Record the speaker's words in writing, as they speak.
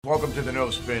Welcome to the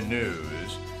No Spin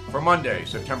News for Monday,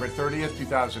 September 30th,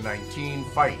 2019.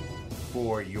 Fight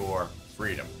for your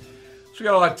freedom. So we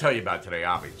got a lot to tell you about today,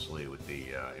 obviously, with the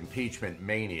impeachment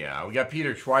mania. We got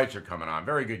Peter Schweizer coming on,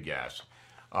 very good guest,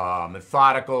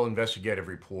 methodical investigative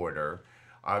reporter.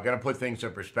 Going to put things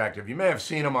in perspective. You may have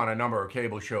seen him on a number of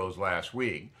cable shows last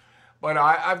week, but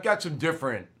I've got some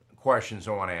different questions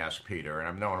I want to ask Peter, and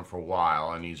I've known him for a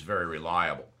while, and he's very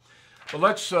reliable. But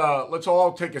let's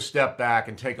all take a step back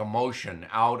and take emotion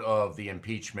out of the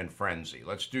impeachment frenzy.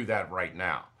 Let's do that right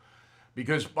now.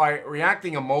 Because by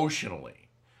reacting emotionally,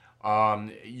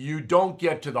 you don't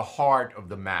get to the heart of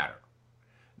the matter.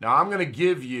 Now, I'm going to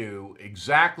give you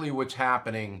exactly what's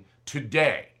happening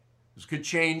today. This could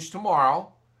change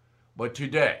tomorrow, but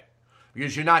today.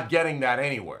 Because you're not getting that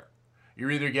anywhere.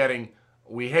 You're either getting,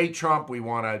 we hate Trump, we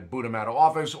want to boot him out of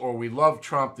office, or we love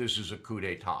Trump, this is a coup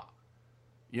d'etat.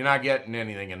 You're not getting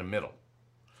anything in the middle.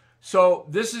 So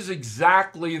this is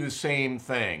exactly the same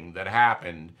thing that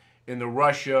happened in the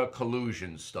Russia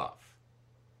collusion stuff.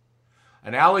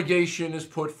 An allegation is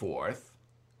put forth,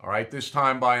 all right, this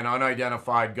time by an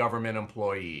unidentified government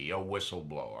employee, a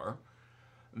whistleblower,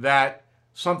 that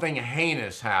something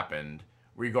heinous happened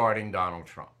regarding Donald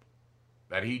Trump,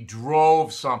 that he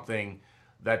drove something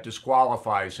that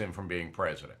disqualifies him from being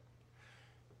president.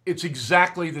 It's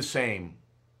exactly the same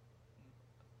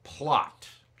plot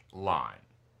line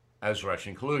as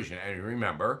Russian collusion. And you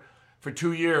remember, for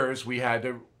 2 years, we had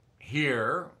to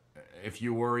hear, if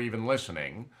you were even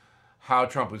listening, how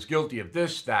Trump was guilty of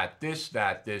this, that,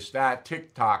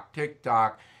 tick-tock,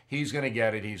 tick-tock, he's going to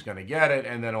get it,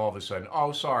 and then all of a sudden,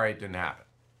 oh, sorry, it didn't happen.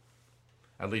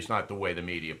 At least not the way the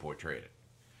media portrayed it.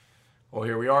 Well,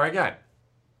 here we are again.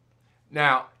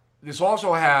 Now, this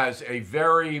also has a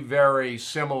very, very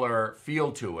similar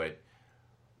feel to it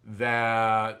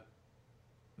that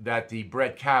the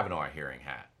Brett Kavanaugh hearing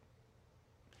had.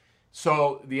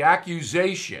 So the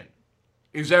accusation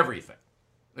is everything.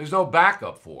 There's no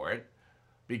backup for it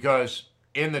because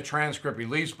in the transcript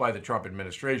released by the Trump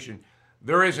administration,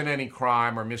 there isn't any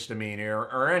crime or misdemeanor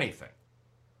or anything.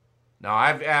 Now,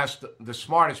 I've asked the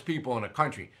smartest people in the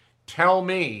country, tell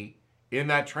me in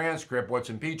that transcript what's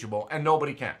impeachable, and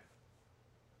nobody can.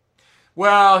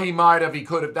 Well, he might have, he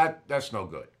could have, that's no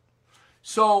good.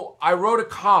 So I wrote a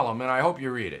column, and I hope you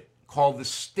read it, called The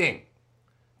Sting.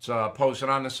 It's posted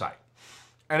on the site.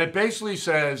 And it basically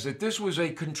says that this was a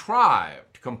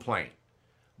contrived complaint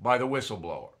by the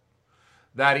whistleblower,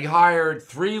 that he hired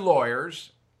 3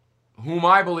 lawyers whom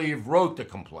I believe wrote the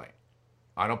complaint.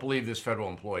 I don't believe this federal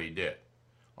employee did,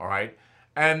 all right?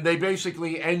 And they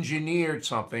basically engineered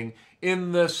something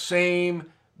in the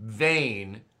same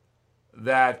vein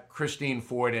that Christine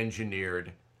Ford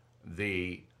engineered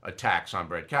the attacks on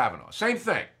Brett Kavanaugh. Same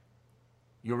thing.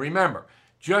 You'll remember,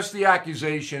 just the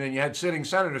accusation, and you had sitting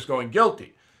senators going,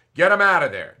 guilty. Get him out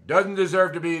of there. Doesn't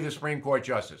deserve to be the Supreme Court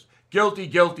justice. Guilty,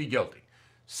 guilty, guilty.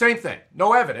 Same thing.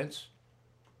 No evidence.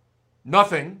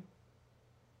 Nothing.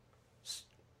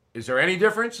 Is there any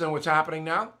difference than what's happening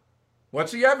now?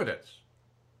 What's the evidence?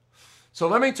 So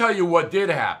let me tell you what did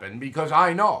happen, because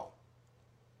I know.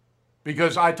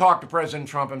 Because I talked to President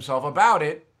Trump himself about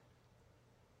it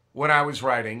when I was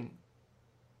writing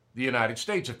The United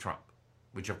States of Trump,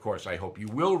 which of course I hope you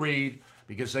will read,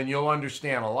 because then you'll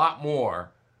understand a lot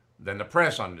more than the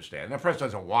press understand. The press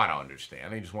doesn't want to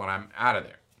understand. They just want I'm out of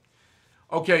there.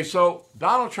 Okay, so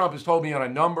Donald Trump has told me on a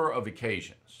number of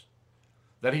occasions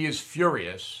that he is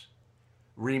furious,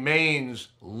 remains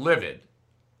livid,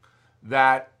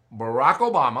 that Barack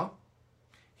Obama,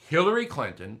 Hillary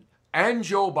Clinton, and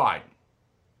Joe Biden,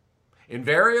 in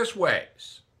various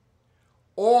ways,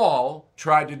 all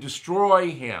tried to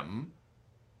destroy him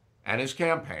and his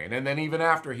campaign, and then even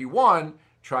after he won,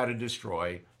 tried to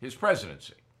destroy his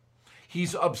presidency.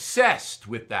 He's obsessed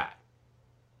with that.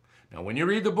 Now, when you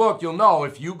read the book, you'll know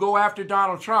if you go after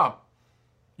Donald Trump,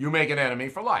 you make an enemy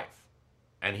for life.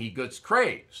 And he gets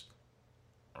crazed.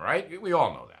 All right? We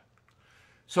all know that.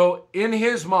 So in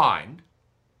his mind,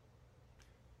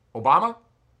 Obama,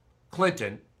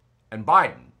 Clinton, and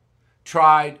Biden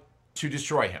tried to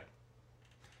destroy him.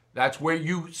 That's where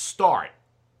you start.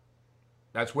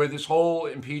 That's where this whole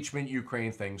impeachment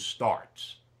Ukraine thing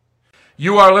starts.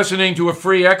 You are listening to a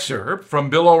free excerpt from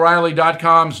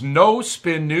BillO'Reilly.com's No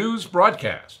Spin News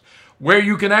broadcast, where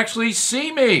you can actually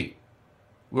see me.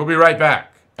 We'll be right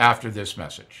back after this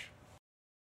message.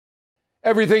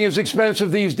 Everything is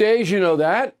expensive these days, you know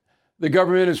that. The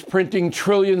government is printing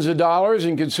trillions of dollars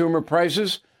and consumer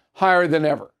prices higher than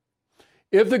ever.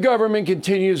 If the government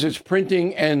continues its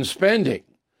printing and spending,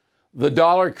 the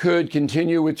dollar could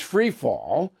continue its free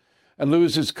fall and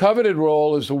lose its coveted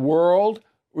role as the world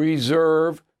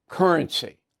reserve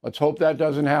currency. Let's hope that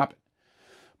doesn't happen.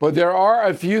 But there are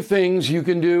a few things you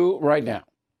can do right now.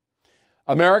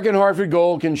 American Hartford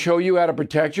Gold can show you how to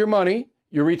protect your money,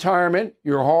 your retirement,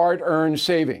 your hard-earned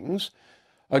savings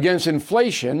against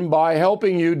inflation by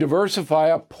helping you diversify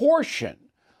a portion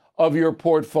of your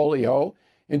portfolio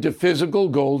into physical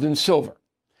gold and silver.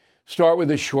 Start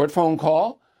with a short phone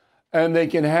call, and they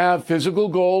can have physical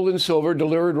gold and silver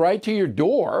delivered right to your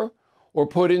door or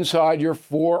put inside your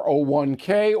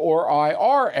 401k or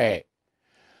IRA.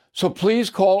 So please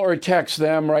call or text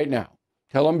them right now.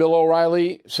 Tell them Bill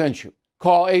O'Reilly sent you.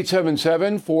 Call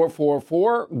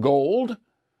 877-444-GOLD,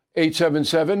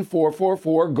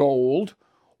 877-444-GOLD,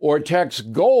 or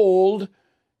text GOLD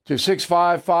to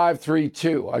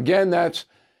 65532. Again, that's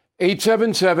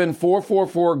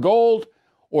 877-444-GOLD,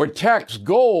 or text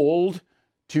GOLD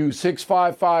to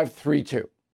 65532.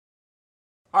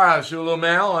 All right, let's do a little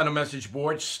mail on a message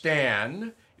board.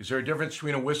 Stan, is there a difference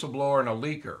between a whistleblower and a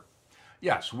leaker?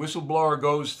 Yes, whistleblower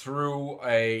goes through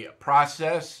a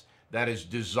process that is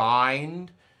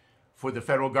designed for the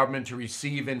federal government to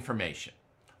receive information.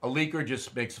 A leaker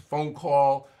just makes a phone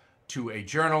call to a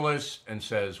journalist and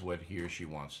says what he or she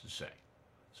wants to say.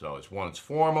 So it's one's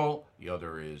formal, the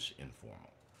other is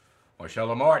informal.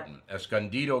 Marcella Martin,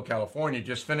 Escondido, California,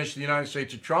 just finished the United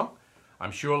States of Trump.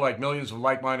 I'm sure, like millions of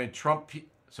like-minded Trump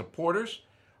supporters,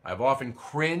 I've often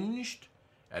cringed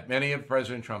at many of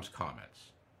President Trump's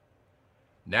comments.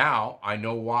 Now I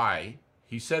know why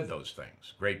he said those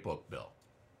things. Great book, Bill.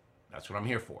 That's what I'm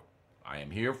here for. I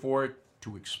am here for it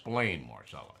to explain,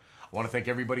 Marcella. I want to thank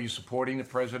everybody who's supporting the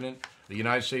President of the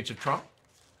United States of Trump.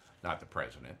 Not the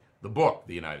President, the book,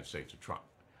 The United States of Trump.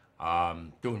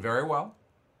 Doing very well.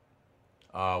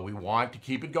 We want to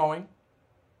keep it going.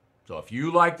 So if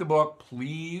you like the book,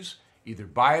 please either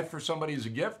buy it for somebody as a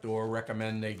gift or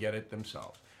recommend they get it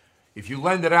themselves. If you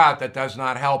lend it out, that does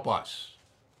not help us.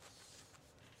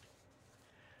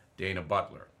 Dana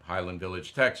Butler, Highland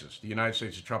Village, Texas. The United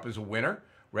States of Trump is a winner.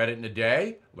 Read it in a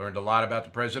day. Learned a lot about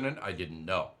the president I didn't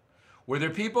know. Were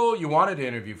there people you wanted to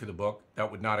interview for the book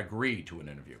that would not agree to an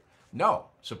interview? No,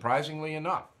 surprisingly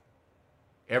enough.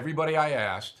 Everybody I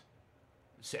asked,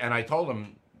 and I told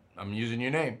them, I'm using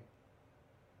your name.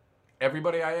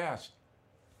 Everybody I asked.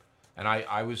 And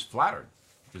I was flattered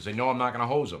because they know I'm not going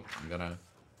to hose them. I'm going to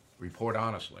report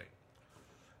honestly.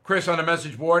 Chris on the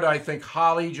message board, I think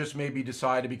Holly just maybe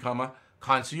decided to become a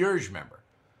concierge member.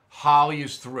 Holly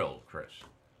is thrilled, Chris.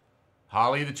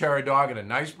 Holly the terror dog had a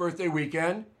nice birthday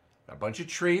weekend, got a bunch of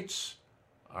treats,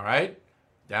 all right?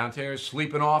 Downstairs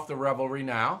sleeping off the revelry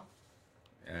now.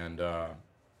 And I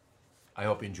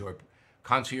hope you enjoy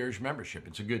concierge membership.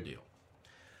 It's a good deal.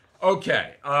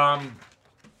 Okay.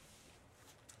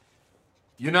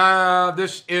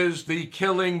 This is the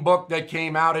Killing book that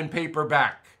came out in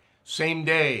paperback. Same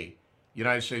day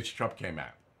United States of Trump came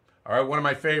out. All right, one of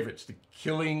my favorites, The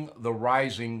Killing the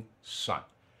Rising Sun.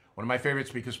 One of my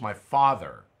favorites because my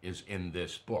father is in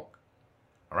this book.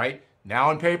 All right,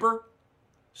 now in paper.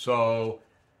 So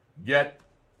get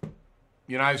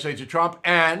United States of Trump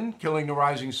and Killing the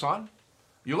Rising Sun.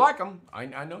 You like them.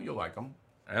 I know you like them.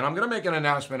 And I'm going to make an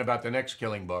announcement about the next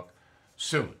Killing book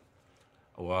soon.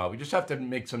 We just have to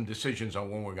make some decisions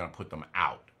on when we're going to put them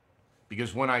out.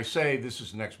 Because when I say this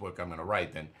is the next book I'm going to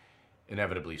write, then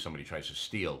inevitably somebody tries to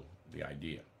steal the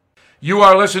idea. You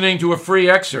are listening to a free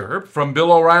excerpt from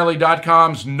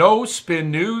BillO'Reilly.com's No Spin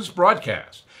News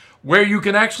broadcast, where you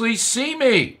can actually see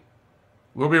me.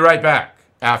 We'll be right back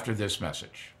after this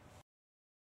message.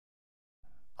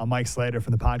 I'm Mike Slater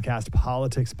from the podcast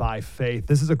Politics by Faith.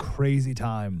 This is a crazy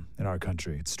time in our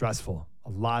country. It's stressful, a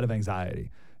lot of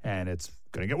anxiety, and it's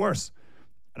going to get worse.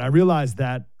 And I realized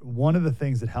that one of the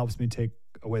things that helps me take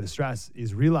away the stress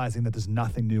is realizing that there's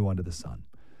nothing new under the sun.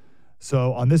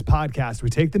 So on this podcast, we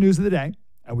take the news of the day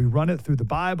and we run it through the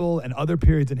Bible and other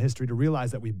periods in history to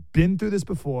realize that we've been through this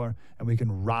before and we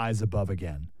can rise above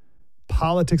again.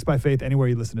 Politics by Faith, anywhere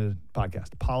you listen to the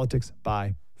podcast. Politics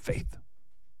by Faith.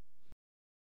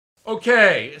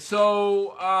 Okay,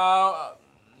 so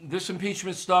this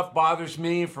impeachment stuff bothers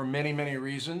me for many, many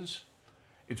reasons.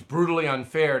 It's brutally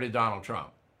unfair to Donald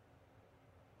Trump.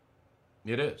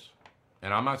 It is.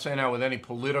 And I'm not saying that with any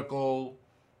political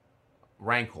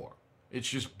rancor. It's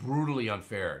just brutally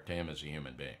unfair to him as a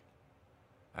human being.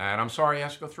 And I'm sorry he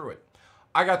has to go through it.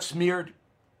 I got smeared.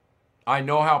 I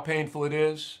know how painful it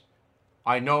is.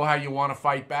 I know how you want to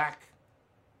fight back.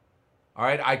 All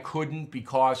right? I couldn't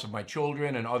because of my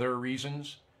children and other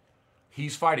reasons.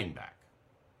 He's fighting back.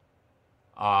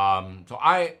 So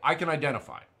I can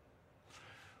identify.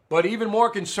 But even more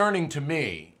concerning to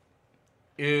me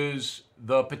is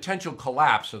the potential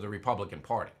collapse of the Republican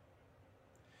Party.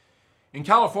 In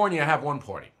California, you have one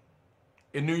party.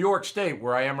 In New York State,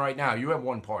 where I am right now, you have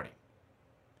one party.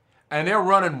 And they're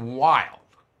running wild,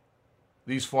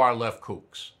 these far left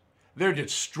kooks. They're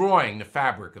destroying the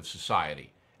fabric of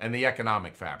society and the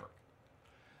economic fabric.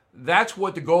 That's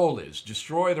what the goal is,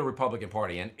 destroy the Republican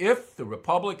Party. And if the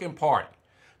Republican Party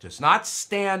does not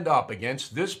stand up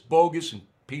against this bogus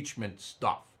impeachment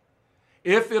stuff,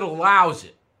 if it allows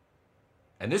it,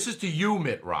 and this is to you,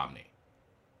 Mitt Romney,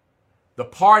 the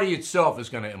party itself is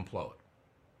going to implode.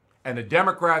 And the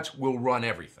Democrats will run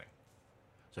everything.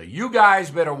 So you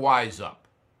guys better wise up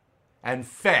and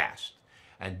fast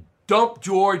and dump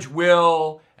George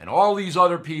Will and all these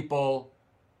other people.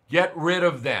 Get rid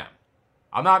of them.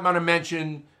 I'm not going to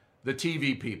mention the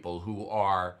TV people who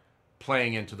are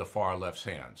playing into the far left's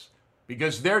hands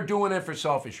because they're doing it for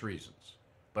selfish reasons.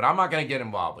 But I'm not going to get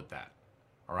involved with that.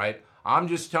 All right? I'm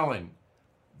just telling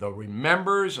the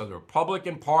members of the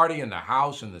Republican Party in the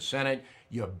House and the Senate,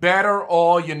 you better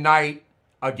all unite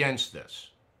against this.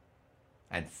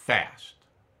 And fast.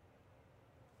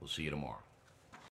 We'll see you tomorrow.